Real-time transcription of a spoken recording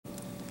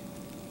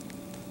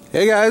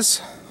Hey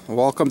guys,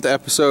 welcome to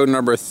episode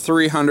number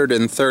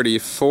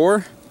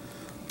 334.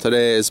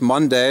 Today is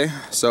Monday,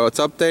 so it's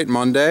Update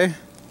Monday.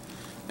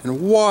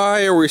 And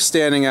why are we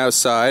standing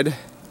outside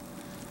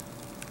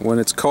when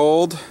it's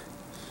cold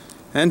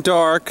and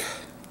dark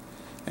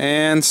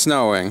and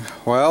snowing?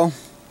 Well,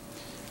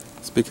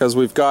 it's because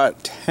we've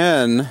got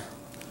 10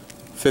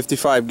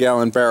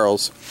 55-gallon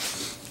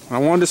barrels. I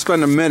wanted to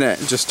spend a minute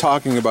just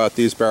talking about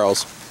these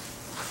barrels.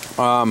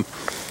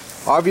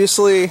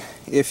 Obviously,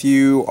 if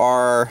you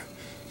are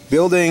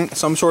building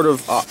some sort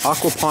of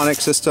aquaponic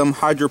system,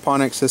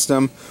 hydroponic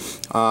system,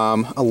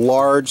 a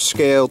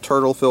large-scale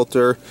turtle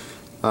filter,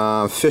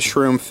 fish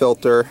room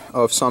filter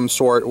of some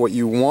sort, what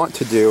you want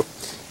to do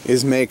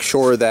is make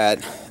sure that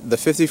the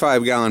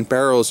 55-gallon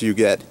barrels you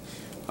get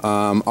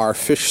are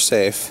fish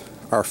safe,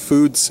 are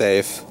food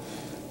safe,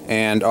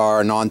 and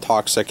are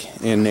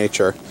non-toxic in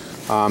nature.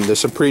 There's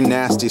some pretty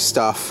nasty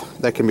stuff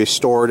that can be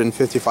stored in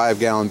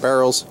 55-gallon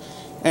barrels,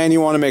 and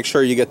you want to make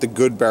sure you get the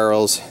good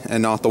barrels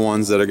and not the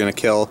ones that are going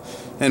to kill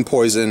and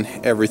poison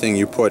everything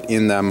you put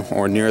in them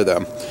or near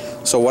them.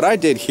 So what I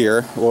did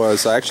here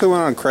was I actually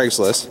went on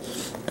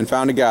Craigslist and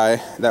found a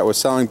guy that was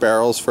selling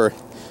barrels for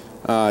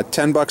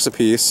 10 bucks a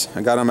piece.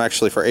 I got them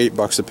actually for 8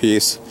 bucks a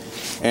piece,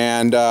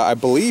 and I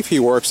believe he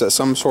works at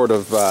some sort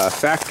of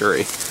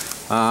factory.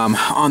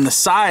 On the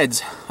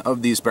sides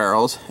of these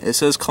barrels it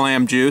says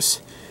clam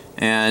juice,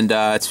 and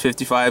it's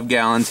 55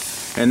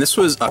 gallons, and this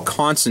was a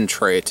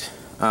concentrate.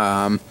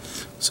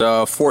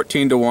 So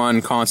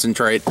 14-to-1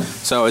 concentrate.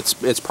 So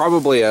it's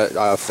probably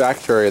a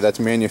factory that's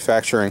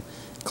manufacturing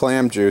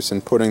clam juice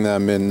and putting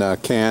them in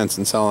cans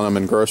and selling them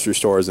in grocery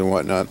stores and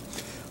whatnot.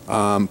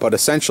 But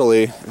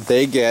essentially,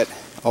 they get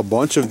a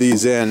bunch of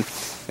these in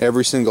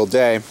every single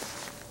day.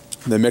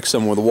 They mix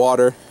them with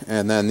water,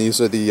 and then these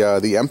are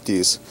the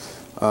empties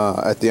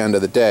at the end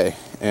of the day.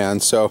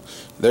 And so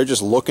they're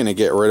just looking to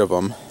get rid of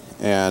them.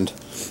 And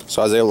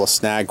so I was able to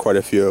snag quite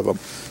a few of them.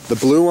 The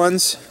blue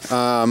ones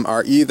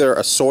are either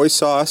a soy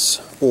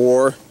sauce,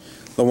 or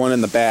the one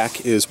in the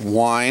back is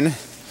wine.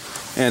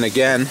 And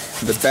again,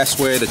 the best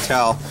way to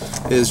tell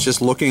is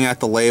just looking at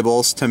the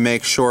labels to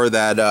make sure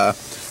that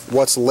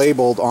what's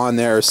labeled on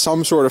there is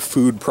some sort of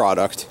food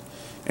product.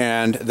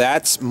 And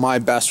that's my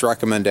best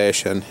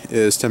recommendation,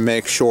 is to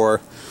make sure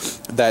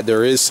that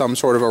there is some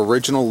sort of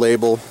original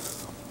label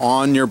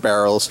on your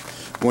barrels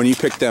when you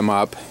pick them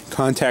up.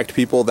 Contact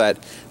people that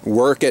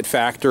work at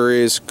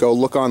factories, go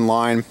look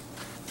online,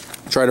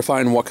 try to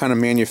find what kind of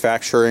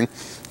manufacturing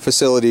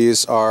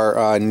facilities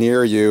are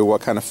near you,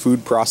 what kind of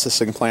food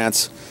processing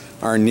plants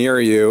are near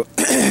you,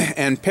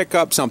 and pick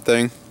up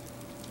something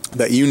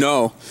that you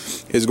know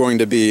is going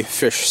to be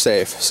fish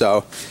safe.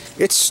 So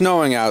it's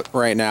snowing out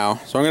right now,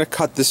 so I'm going to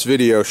cut this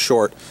video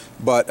short,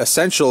 but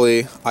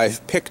essentially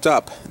I've picked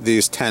up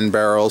these 10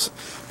 barrels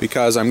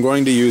because I'm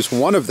going to use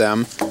one of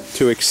them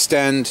to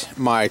extend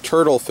my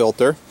turtle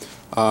filter.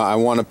 I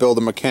want to build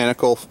a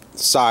mechanical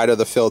side of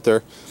the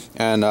filter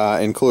and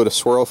include a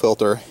swirl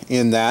filter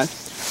in that.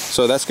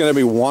 So that's going to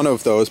be one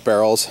of those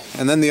barrels.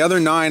 And then the other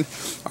 9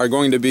 are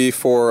going to be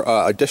for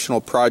additional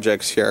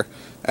projects here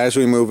as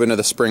we move into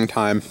the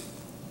springtime.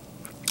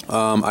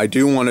 I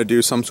do want to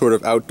do some sort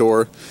of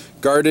outdoor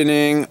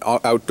gardening,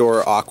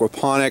 outdoor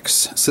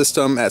aquaponics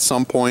system at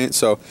some point,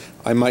 so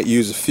I might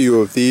use a few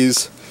of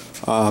these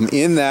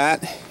in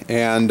that,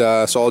 and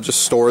so I'll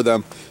just store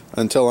them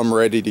until I'm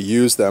ready to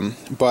use them.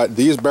 But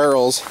these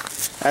barrels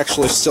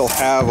actually still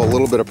have a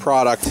little bit of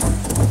product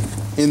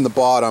in the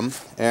bottom,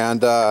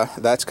 and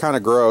that's kind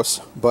of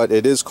gross, but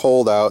it is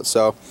cold out,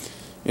 so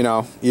you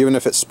know, even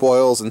if it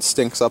spoils and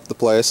stinks up the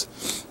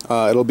place,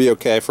 it'll be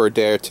okay for a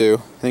day or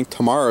two. I think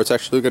tomorrow it's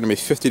actually going to be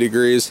 50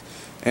 degrees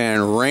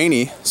and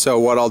rainy, so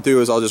what I'll do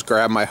is I'll just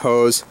grab my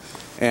hose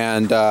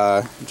and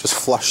just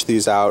flush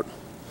these out.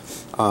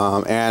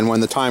 And when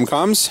the time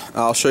comes,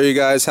 I'll show you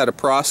guys how to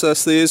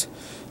process these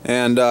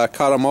and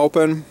cut them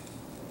open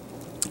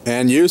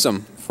and use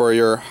them for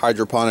your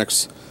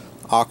hydroponics,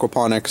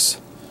 aquaponics,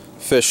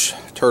 fish,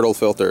 turtle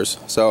filters.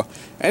 So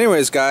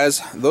anyways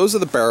guys, those are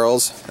the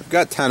barrels. I've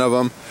got 10 of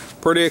them.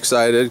 Pretty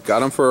excited. Got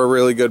them for a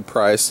really good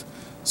price.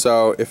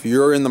 So if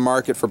you're in the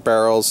market for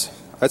barrels,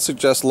 I'd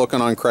suggest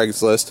looking on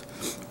Craigslist.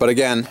 But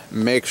again,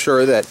 make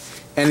sure that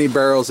any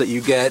barrels that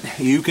you get,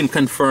 you can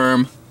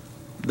confirm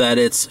that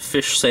it's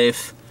fish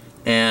safe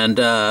and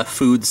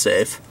food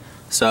safe.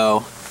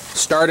 So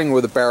starting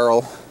with a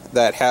barrel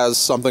that has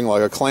something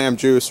like a clam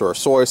juice or a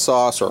soy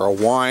sauce or a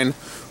wine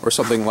or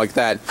something like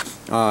that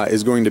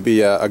is going to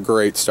be a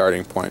great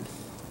starting point.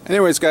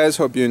 Anyways guys,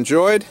 hope you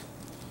enjoyed,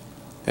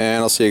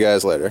 and I'll see you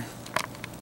guys later.